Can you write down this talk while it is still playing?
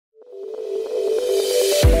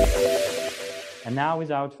And now,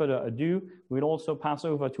 without further ado, we'll also pass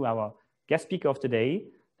over to our guest speaker of today.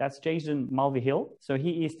 That's Jason Mulvihill. So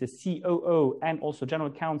he is the COO and also General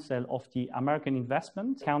Counsel of the American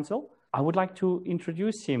Investment Council. I would like to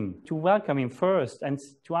introduce him, to welcome him first, and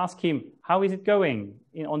to ask him, how is it going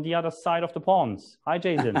on the other side of the pond? Hi,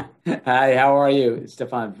 Jason. Hi, how are you,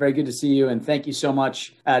 Stephane? Very good to see you, and thank you so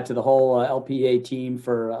much to the whole LPEA team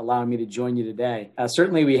for allowing me to join you today.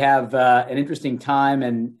 Certainly, we have an interesting time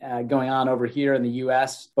and going on over here in the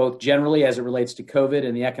U.S., both generally as it relates to COVID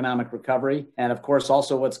and the economic recovery, and of course,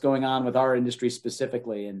 also what's going on with our industry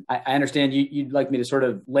specifically. And I understand you'd like me to sort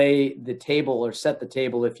of lay the table or set the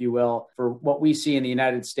table, if you will, for what we see in the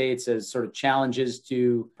United States as sort of challenges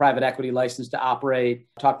to private equity license to operate,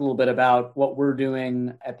 talk a little bit about what we're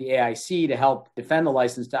doing at the AIC to help defend the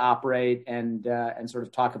license to operate, and sort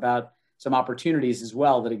of talk about some opportunities as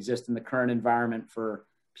well that exist in the current environment for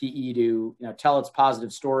PE to tell its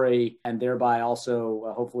positive story and thereby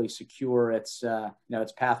also hopefully secure its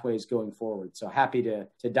its pathways going forward. So happy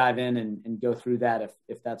to dive in and go through that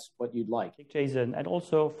if that's what you'd like. Jason, and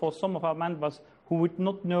also for some of our members who would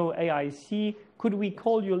not know AIC, could we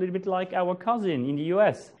call you a little bit like our cousin in the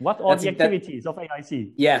US? What are the activities of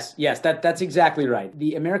AIC? Yes, that's exactly right.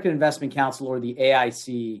 The American Investment Council, or the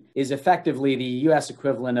AIC, is effectively the US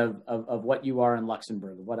equivalent of what you are in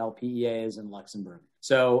Luxembourg, what LPEA is in Luxembourg.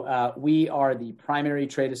 So we are the primary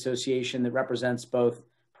trade association that represents both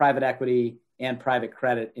private equity and private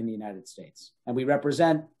credit in the United States. And we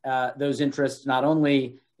represent those interests not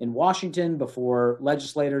only in Washington before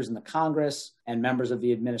legislators in the Congress and members of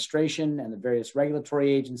the administration and the various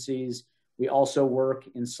regulatory agencies. We also work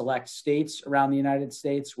in select states around the United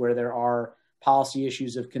States where there are policy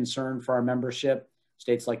issues of concern for our membership,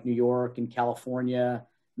 states like New York and California,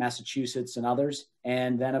 Massachusetts, and others.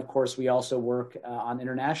 And then, of course, we also work on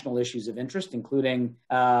international issues of interest, including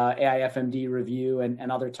AIFMD review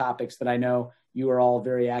and other topics that I know you are all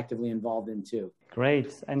very actively involved in too.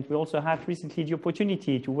 Great. And we also had recently the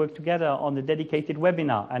opportunity to work together on the dedicated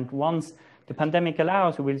webinar. And once the pandemic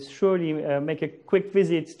allows, we will surely make a quick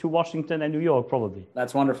visit to Washington and New York, probably.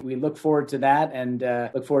 That's wonderful. We look forward to that and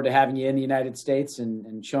look forward to having you in the United States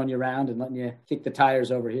and showing you around and letting you kick the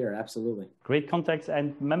tires over here. Absolutely. Great contacts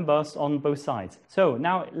and members on both sides. So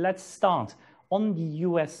now let's start. On the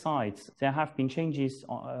US side, there have been changes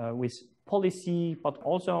with policy, but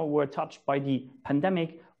also were touched by the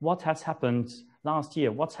pandemic. What has happened last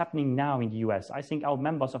year? What's happening now in the US? I think our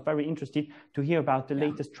members are very interested to hear about the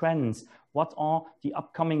latest trends. What are the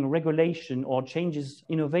upcoming regulation or changes,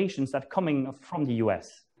 innovations that are coming from the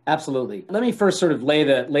US? Absolutely. Let me first sort of lay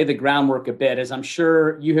the groundwork a bit. As I'm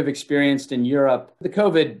sure you have experienced in Europe, the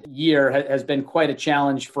COVID year has been quite a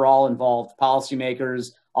challenge for all involved,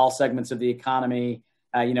 policymakers, all segments of the economy,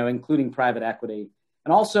 including private equity.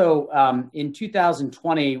 And also in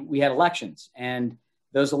 2020, we had elections, and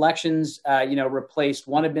those elections, replaced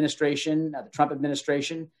one administration, the Trump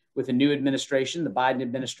administration, with a new administration, the Biden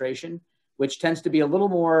administration, which tends to be a little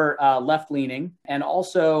more left-leaning and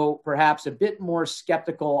also perhaps a bit more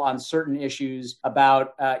skeptical on certain issues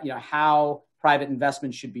about, how private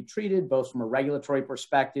investment should be treated, both from a regulatory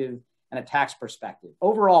perspective and a tax perspective.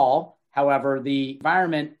 Overall, however, the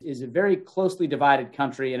environment is a very closely divided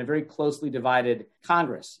country and a very closely divided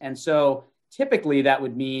Congress. And so typically, that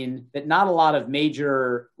would mean that not a lot of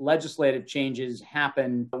major legislative changes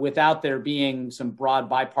happen without there being some broad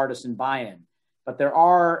bipartisan buy-in. But there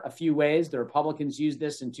are a few ways. The Republicans used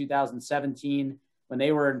this in 2017 when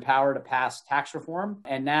they were in power to pass tax reform.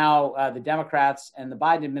 And now the Democrats and the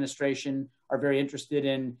Biden administration are very interested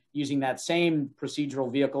in using that same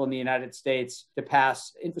procedural vehicle in the United States to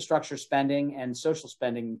pass infrastructure spending and social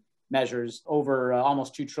spending measures over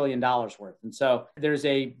almost $2 trillion worth. And so there's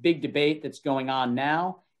a big debate that's going on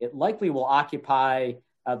now. It likely will occupy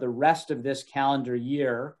the rest of this calendar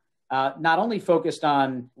year, not only focused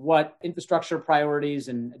on what infrastructure priorities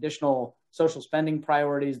and additional social spending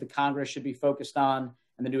priorities the Congress should be focused on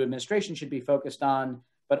and the new administration should be focused on,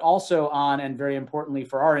 but also on, and very importantly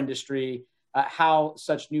for our industry, how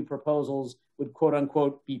such new proposals would quote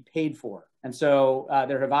unquote be paid for. And so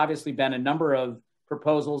there have obviously been a number of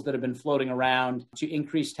proposals that have been floating around to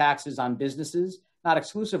increase taxes on businesses, not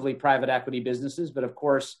exclusively private equity businesses, but of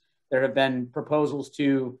course, there have been proposals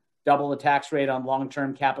to double the tax rate on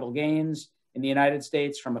long-term capital gains in the United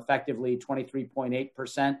States from effectively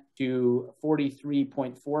 23.8% to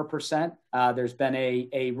 43.4%. There's been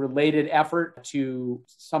a related effort to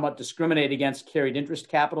somewhat discriminate against carried interest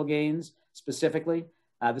capital gains specifically.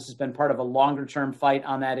 This has been part of a longer-term fight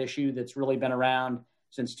on that issue that's really been around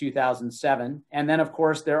since 2007. And then, of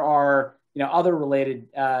course, there are other related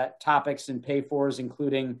topics and pay-fors,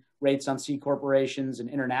 including rates on C corporations and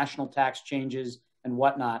international tax changes and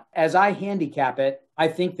whatnot. As I handicap it, I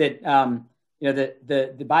think that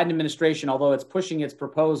the Biden administration, although it's pushing its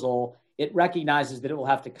proposal, it recognizes that it will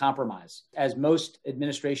have to compromise, as most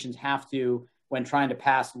administrations have to when trying to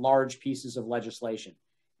pass large pieces of legislation.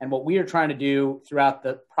 And what we are trying to do throughout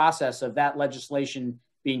the process of that legislation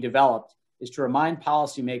being developed is to remind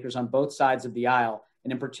policymakers on both sides of the aisle,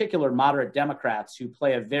 and in particular moderate Democrats who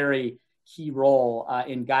play a very key role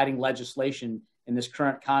in guiding legislation in this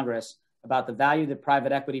current Congress, about the value that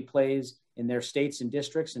private equity plays in their states and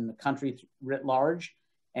districts and the country writ large,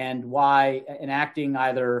 and why enacting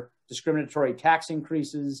either discriminatory tax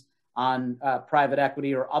increases on private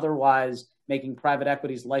equity or otherwise making private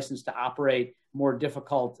equity's license to operate more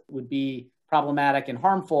difficult would be problematic and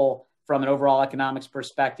harmful from an overall economics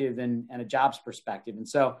perspective and a jobs perspective. And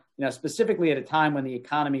so, specifically at a time when the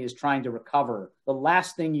economy is trying to recover, the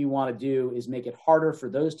last thing you want to do is make it harder for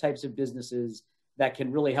those types of businesses that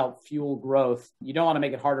can really help fuel growth. You don't want to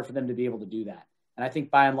make it harder for them to be able to do that. And I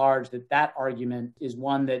think by and large that argument is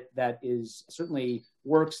one that is certainly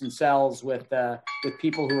works and sells with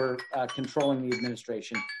people who are controlling the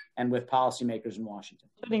administration and with policymakers in Washington.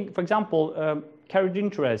 I think, for example, carried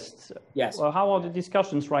interests. Yes. How are the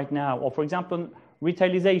discussions right now? Or, for example,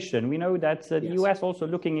 retailization. We know that the US also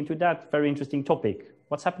looking into that very interesting topic.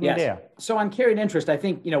 What's happening there? So on carried interest, I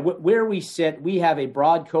think, where we sit, we have a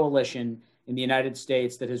broad coalition in the United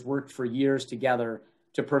States that has worked for years together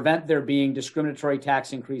to prevent there being discriminatory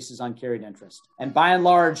tax increases on carried interest. And by and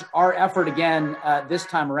large, our effort again this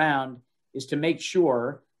time around is to make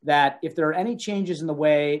sure that if there are any changes in the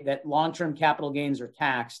way that long-term capital gains are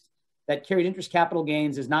taxed, that carried interest capital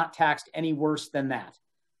gains is not taxed any worse than that.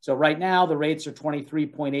 So right now, the rates are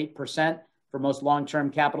 23.8% for most long-term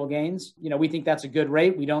capital gains. We think that's a good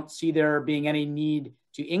rate. We don't see there being any need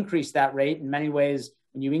to increase that rate. In many ways,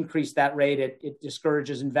 when you increase that rate, it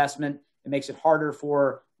discourages investment. It makes it harder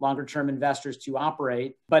for longer-term investors to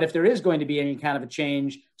operate. But if there is going to be any kind of a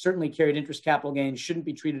change, certainly carried interest capital gains shouldn't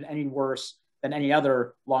be treated any worse than any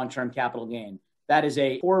other long-term capital gain. That is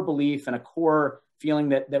a core belief and a core feeling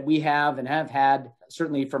that we have and have had,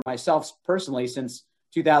 certainly for myself personally, since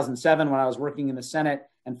 2007 when I was working in the Senate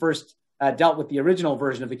and first dealt with the original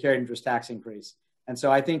version of the carried interest tax increase. And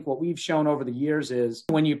so I think what we've shown over the years is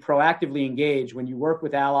when you proactively engage, when you work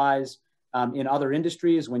with allies in other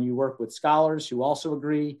industries, when you work with scholars who also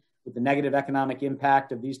agree with the negative economic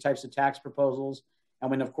impact of these types of tax proposals,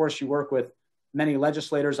 and when, of course, you work with many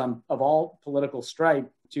legislators of all political stripe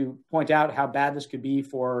to point out how bad this could be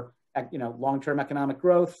for long-term economic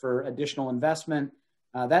growth, for additional investment,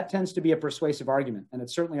 that tends to be a persuasive argument. And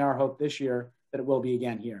it's certainly our hope this year that it will be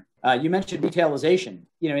again here. You mentioned retailization.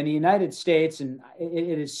 In the United States, and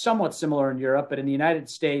it is somewhat similar in Europe, but in the United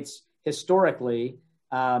States, historically,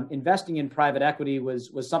 investing in private equity was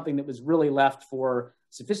something that was really left for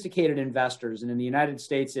sophisticated investors. And in the United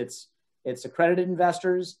States, it's accredited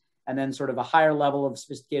investors, and then sort of a higher level of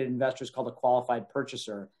sophisticated investors called a qualified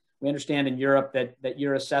purchaser. We understand in Europe that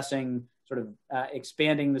you're assessing sort of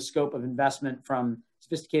expanding the scope of investment from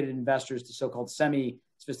sophisticated investors to so-called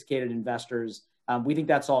semi-sophisticated investors. We think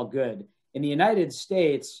that's all good. In the United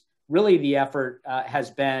States, really the effort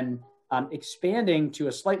has been expanding to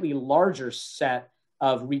a slightly larger set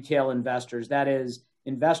of retail investors. That is,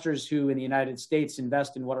 investors who in the United States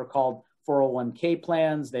invest in what are called 401k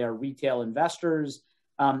plans. They are retail investors.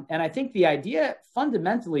 And I think the idea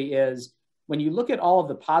fundamentally is when you look at all of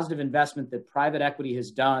the positive investment that private equity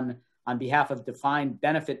has done on behalf of defined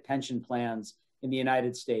benefit pension plans in the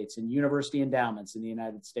United States and university endowments in the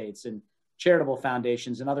United States and charitable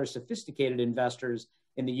foundations and other sophisticated investors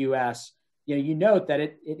in the U.S., you note that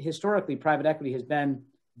it historically private equity has been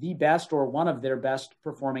the best or one of their best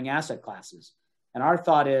performing asset classes. And our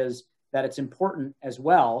thought is that it's important as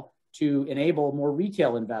well to enable more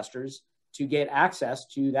retail investors to get access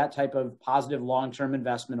to that type of positive long-term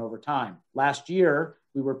investment over time. Last year,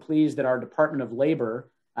 we were pleased that our Department of Labor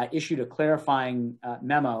issued a clarifying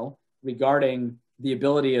memo regarding the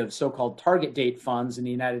ability of so-called target date funds in the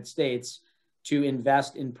United States to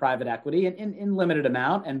invest in private equity in limited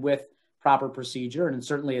amount and with proper procedure. And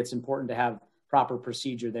certainly it's important to have proper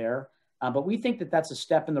procedure there. But we think that that's a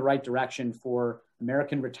step in the right direction for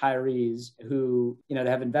American retirees who,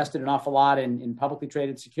 have invested an awful lot in publicly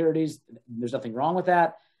traded securities. There's nothing wrong with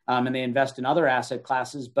that. And they invest in other asset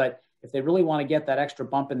classes. But if they really want to get that extra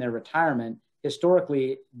bump in their retirement,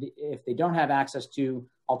 historically, if they don't have access to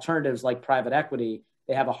alternatives like private equity,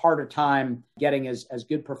 they have a harder time getting as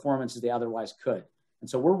good performance as they otherwise could. And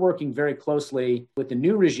so we're working very closely with the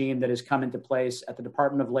new regime that has come into place at the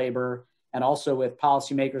Department of Labor and also with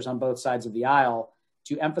policymakers on both sides of the aisle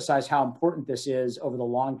to emphasize how important this is over the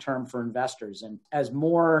long term for investors. And as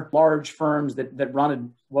more large firms that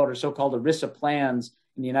run what are so-called ERISA plans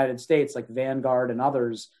in the United States, like Vanguard and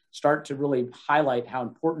others, start to really highlight how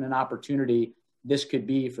important an opportunity this could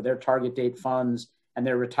be for their target date funds and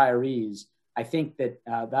their retirees, I think that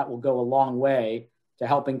that will go a long way to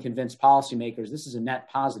helping convince policymakers this is a net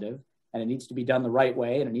positive and it needs to be done the right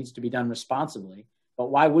way and it needs to be done responsibly. But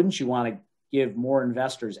why wouldn't you want to give more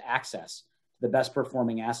investors access to the best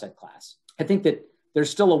performing asset class? I think that there's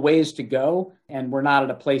still a ways to go, and we're not at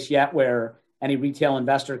a place yet where any retail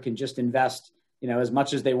investor can just invest as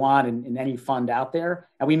much as they want in any fund out there.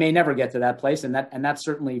 And we may never get to that place, and that's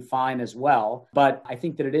certainly fine as well. But I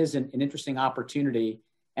think that it is an interesting opportunity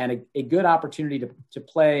and a good opportunity to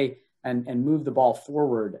play and move the ball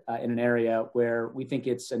forward in an area where we think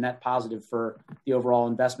it's a net positive for the overall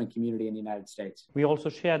investment community in the United States. We also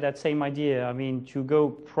share that same idea. I mean, to go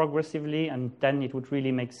progressively, and then it would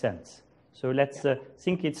really make sense. So let's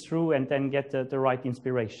think it through and then get the right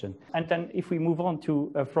inspiration. And then if we move on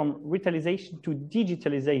to from retailization to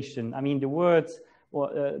digitalization, I mean, the words,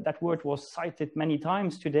 that word was cited many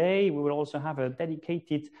times today. We will also have a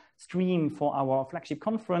dedicated stream for our flagship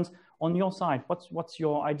conference. On your side, what's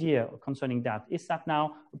your idea concerning that? Is that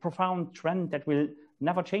now a profound trend that will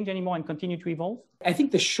never change anymore and continue to evolve? I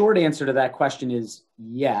think the short answer to that question is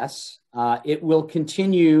yes. It will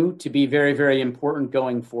continue to be very, very important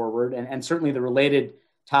going forward. And certainly the related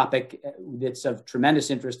topic that's of tremendous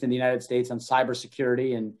interest in the United States on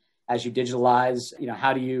cybersecurity. And as you digitalize,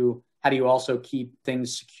 how do you also keep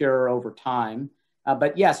things secure over time?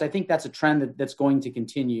 But yes, I think that's a trend that's going to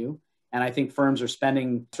continue. And I think firms are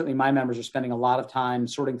certainly my members are spending a lot of time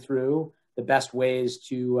sorting through the best ways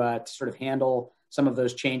to sort of handle some of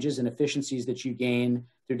those changes and efficiencies that you gain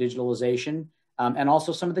through digitalization, and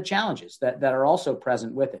also some of the challenges that are also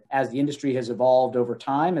present with it. As the industry has evolved over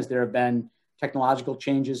time, as there have been technological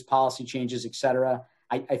changes, policy changes, et cetera,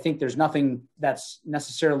 I think there's nothing that's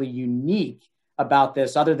necessarily unique about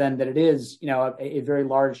this other than that it is, a very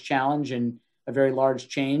large challenge and a very large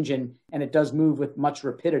change, and it does move with much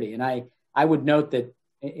rapidity. And I would note that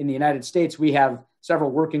in the United States, we have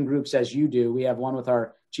several working groups, as you do. We have one with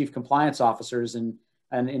our chief compliance officers, and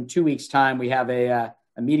in 2 weeks' time, we have a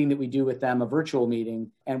meeting that we do with them, a virtual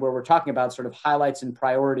meeting, and where we're talking about sort of highlights and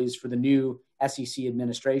priorities for the new SEC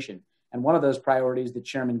administration. And one of those priorities that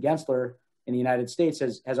Chairman Gensler in the United States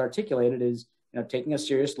has articulated is taking a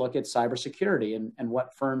serious look at cybersecurity and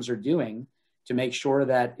what firms are doing to make sure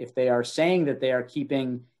that if they are saying that they are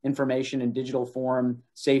keeping information in digital form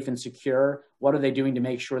safe and secure, what are they doing to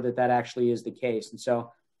make sure that that actually is the case? And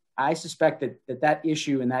so I suspect that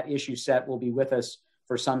issue and that issue set will be with us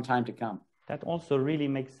for some time to come. That also really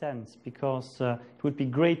makes sense because it would be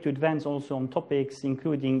great to advance also on topics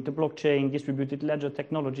including the blockchain, distributed ledger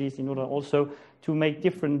technologies in order also to make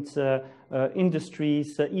different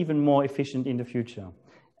industries even more efficient in the future.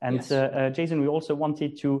 And yes. Jason, we also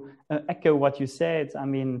wanted to echo what you said. I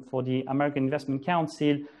mean, for the American Investment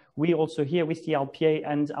Council, we also here with the LPEA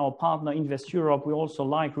and our partner Invest Europe, we also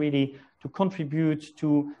like really to contribute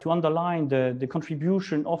to underline the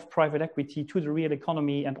contribution of private equity to the real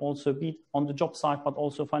economy and also be on the job side, but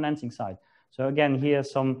also financing side. So again, here's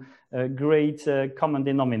some great common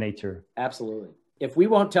denominator. Absolutely. If we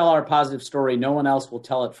won't tell our positive story, no one else will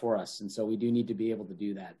tell it for us. And so we do need to be able to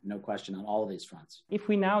do that, no question, on all of these fronts. If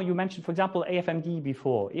we now, you mentioned, for example, AFMD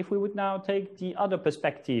before, if we would now take the other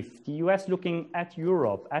perspective, the US looking at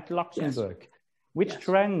Europe, at Luxembourg, yes. Which yes.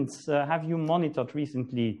 trends have you monitored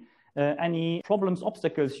recently? Any problems,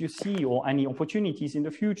 obstacles you see, or any opportunities in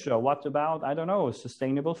the future? What about, I don't know,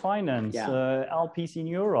 sustainable finance, LPs in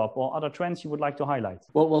Europe, or other trends you would like to highlight?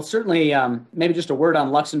 Well, certainly, maybe just a word on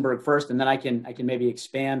Luxembourg first, and then I can maybe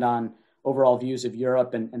expand on overall views of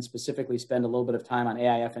Europe and specifically spend a little bit of time on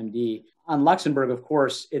AIFMD. On Luxembourg, of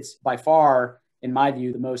course, it's by far, in my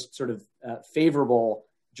view, the most sort of favorable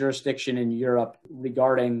jurisdiction in Europe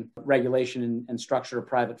regarding regulation and structure of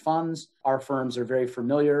private funds. Our firms are very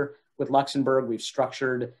familiar with Luxembourg. We've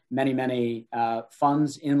structured many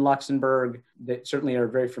funds in Luxembourg that certainly are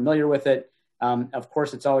very familiar with it. Of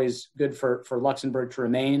course, it's always good for Luxembourg to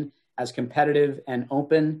remain as competitive and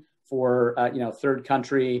open for third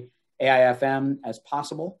country AIFM as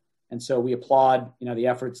possible. And so we applaud the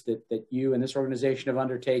efforts that you and this organization have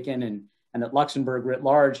undertaken and that Luxembourg writ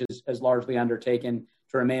large has largely undertaken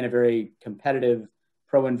to remain a very competitive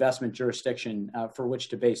pro-investment jurisdiction for which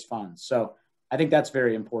to base funds. So I think that's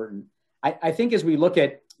very important. I think as we look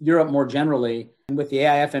at Europe more generally, and with the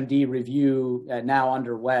AIFMD review now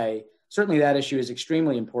underway, certainly that issue is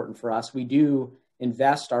extremely important for us. We do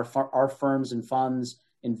invest, our firms and funds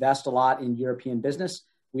invest a lot in European business.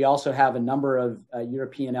 We also have a number of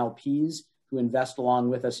European LPs who invest along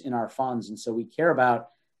with us in our funds. And so we care about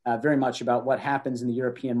very much about what happens in the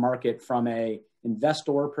European market from a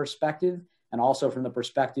investor perspective, and also from the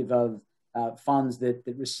perspective of funds that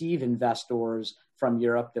receive investors from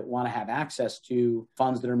Europe that want to have access to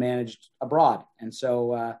funds that are managed abroad. And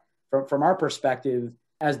so from our perspective,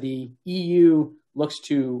 as the EU looks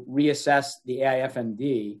to reassess the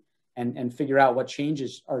AIFMD and figure out what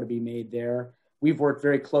changes are to be made there, we've worked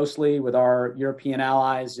very closely with our European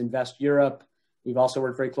allies, Invest Europe. We've also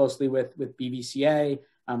worked very closely with BVCA,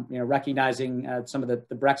 recognizing some of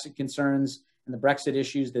the Brexit concerns and the Brexit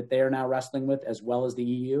issues that they are now wrestling with, as well as the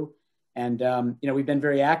EU. And, we've been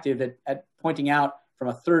very active at pointing out from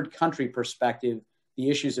a third country perspective the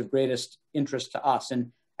issues of greatest interest to us.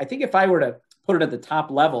 And I think if I were to put it at the top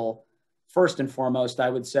level, first and foremost, I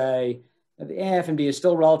would say that the AIFMD is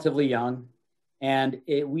still relatively young, and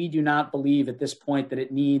we do not believe at this point that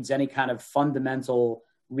it needs any kind of fundamental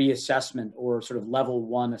reassessment or sort of level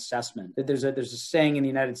one assessment. There's a saying in the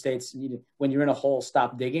United States, when you're in a hole,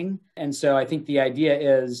 stop digging. And so I think the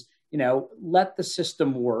idea is, let the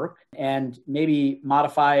system work and maybe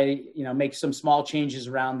modify, make some small changes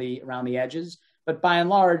around the edges. But by and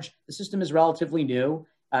large, the system is relatively new.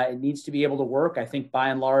 It needs to be able to work. I think by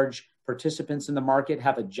and large, participants in the market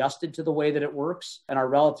have adjusted to the way that it works and are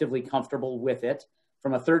relatively comfortable with it.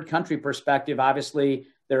 From a third country perspective, obviously,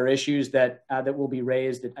 there are issues that will be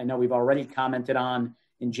raised that I know we've already commented on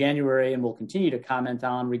in January and will continue to comment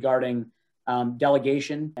on regarding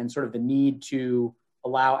delegation and sort of the need to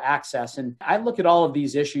allow access. And I look at all of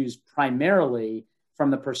these issues primarily from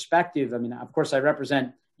the perspective, of course, I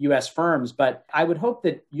represent U.S. firms, but I would hope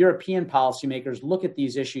that European policymakers look at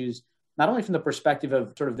these issues not only from the perspective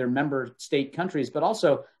of sort of their member state countries, but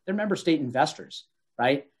also their member state investors,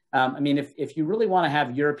 right? If you really want to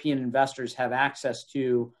have European investors have access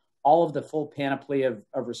to all of the full panoply of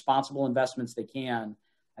responsible investments they can,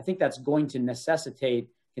 I think that's going to necessitate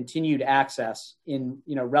continued access in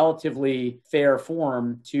relatively fair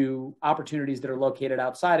form to opportunities that are located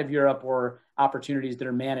outside of Europe or opportunities that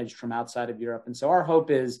are managed from outside of Europe. And so our hope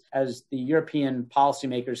is, as the European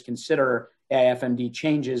policymakers consider AIFMD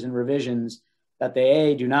changes and revisions, that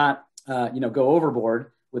they do not go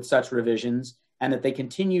overboard with such revisions, and that they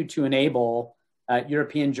continue to enable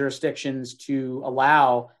European jurisdictions to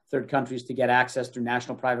allow third countries to get access through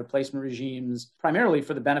national private placement regimes, primarily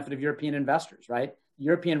for the benefit of European investors, right?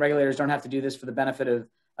 European regulators don't have to do this for the benefit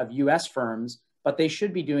of U.S. firms, but they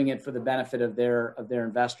should be doing it for the benefit of their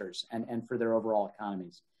investors and for their overall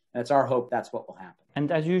economies. And it's our hope that's what will happen.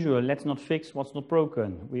 And as usual, let's not fix what's not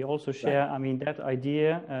broken. We also share, that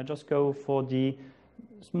idea, just go for the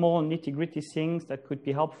small nitty-gritty things that could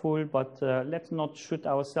be helpful, but let's not shoot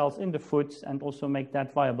ourselves in the foot, and also make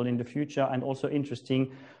that viable in the future and also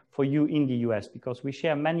interesting for you in the US, because we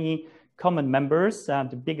share many common members,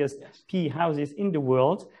 the biggest PE houses in the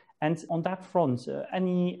world. And on that front,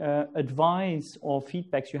 any advice or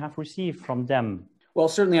feedbacks you have received from them? Well,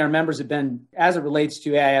 certainly our members have been, as it relates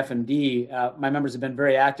to AIFMD, my members have been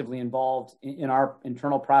very actively involved in our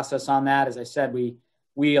internal process on that. As I said,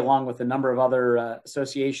 we along with a number of other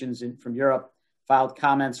associations from Europe, filed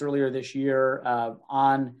comments earlier this year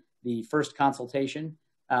on the first consultation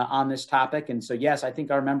on this topic. And so, yes, I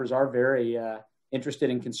think our members are very interested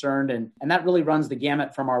and concerned. And that really runs the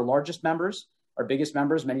gamut from our largest members, our biggest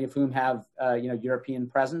members, many of whom have European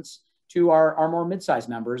presence, to our more mid-sized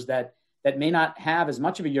members that may not have as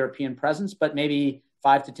much of a European presence, but maybe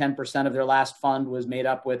 5 to 10% of their last fund was made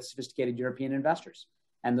up with sophisticated European investors.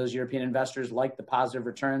 And those European investors like the positive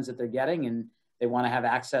returns that they're getting, and they want to have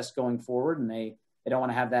access going forward, and they don't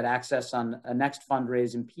want to have that access on a next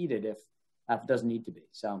fundraise impeded if it doesn't need to be.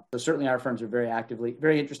 So certainly our firms are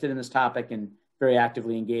very interested in this topic and very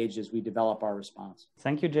actively engaged as we develop our response.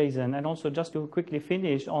 Thank you, Jason. And also just to quickly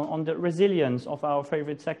finish on the resilience of our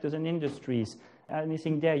favorite sectors and industries,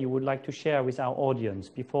 anything there you would like to share with our audience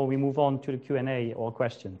before we move on to the Q&A or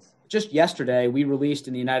questions? Just yesterday, we released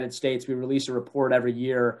in the United States, we release a report every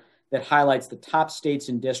year that highlights the top states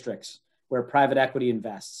and districts where private equity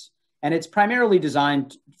invests. And it's primarily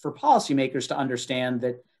designed for policymakers to understand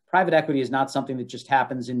that private equity is not something that just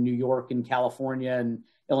happens in New York and California and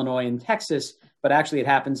Illinois and Texas, but actually it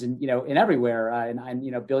happens in everywhere,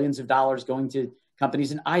 and billions of dollars going to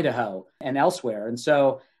companies in Idaho and elsewhere. And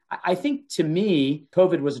so I think, to me,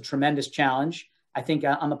 COVID was a tremendous challenge. I think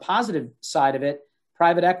on the positive side of it,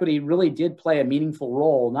 private equity really did play a meaningful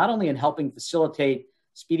role, not only in helping facilitate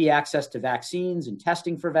speedy access to vaccines and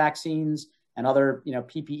testing for vaccines and other,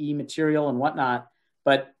 PPE material and whatnot,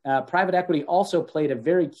 But private equity also played a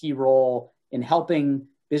very key role in helping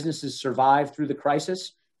businesses survive through the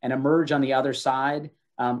crisis and emerge on the other side,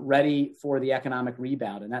 ready for the economic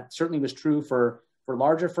rebound. And that certainly was true for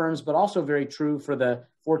larger firms, but also very true for the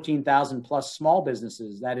 14,000 plus small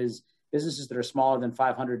businesses. That is, businesses that are smaller than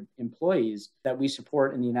 500 employees that we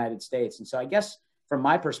support in the United States. And so I guess from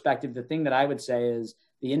my perspective, the thing that I would say is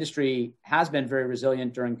the industry has been very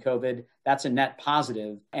resilient during COVID. That's a net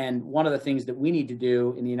positive. And one of the things that we need to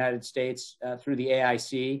do in the United States through the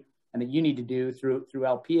AIC and that you need to do through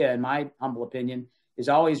LPEA, in my humble opinion, is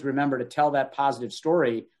always remember to tell that positive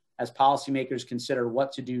story as policymakers consider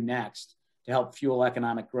what to do next to help fuel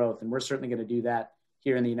economic growth. And we're certainly going to do that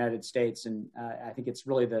here in the United States. And I think it's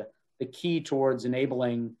really the key towards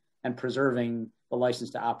enabling and preserving the license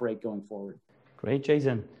to operate going forward. Great,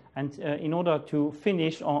 Jason. And in order to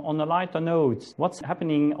finish on a lighter note, what's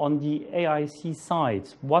happening on the AIC side?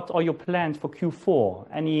 What are your plans for Q4?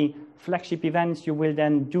 Any flagship events you will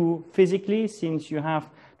then do physically since you have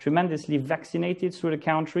tremendously vaccinated through the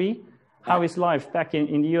country? How is life back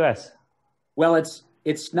in the US? Well,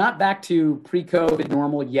 it's not back to pre-COVID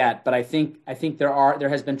normal yet, but I think there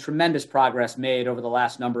has been tremendous progress made over the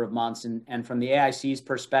last number of months. And from the AIC's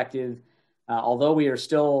perspective, although we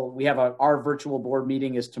have our virtual board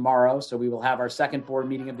meeting is tomorrow, so we will have our second board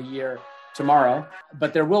meeting of the year tomorrow.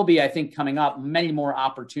 But there will be, I think, coming up many more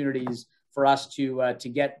opportunities for us to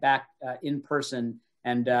get back in person.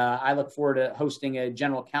 And I look forward to hosting a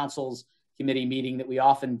general counsel's committee meeting that we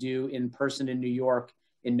often do in person in New York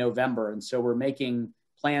in November. And so we're making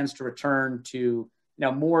plans to return to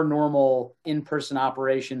more normal in-person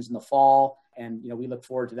operations in the fall. And we look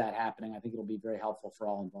forward to that happening. I think it'll be very helpful for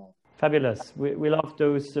all involved. Fabulous. We love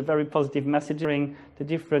those very positive messaging,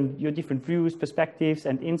 your different views, perspectives,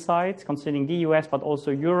 and insights concerning the US, but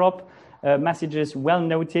also Europe. Messages well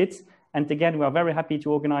noted. And again, we are very happy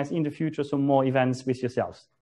to organize in the future some more events with yourselves.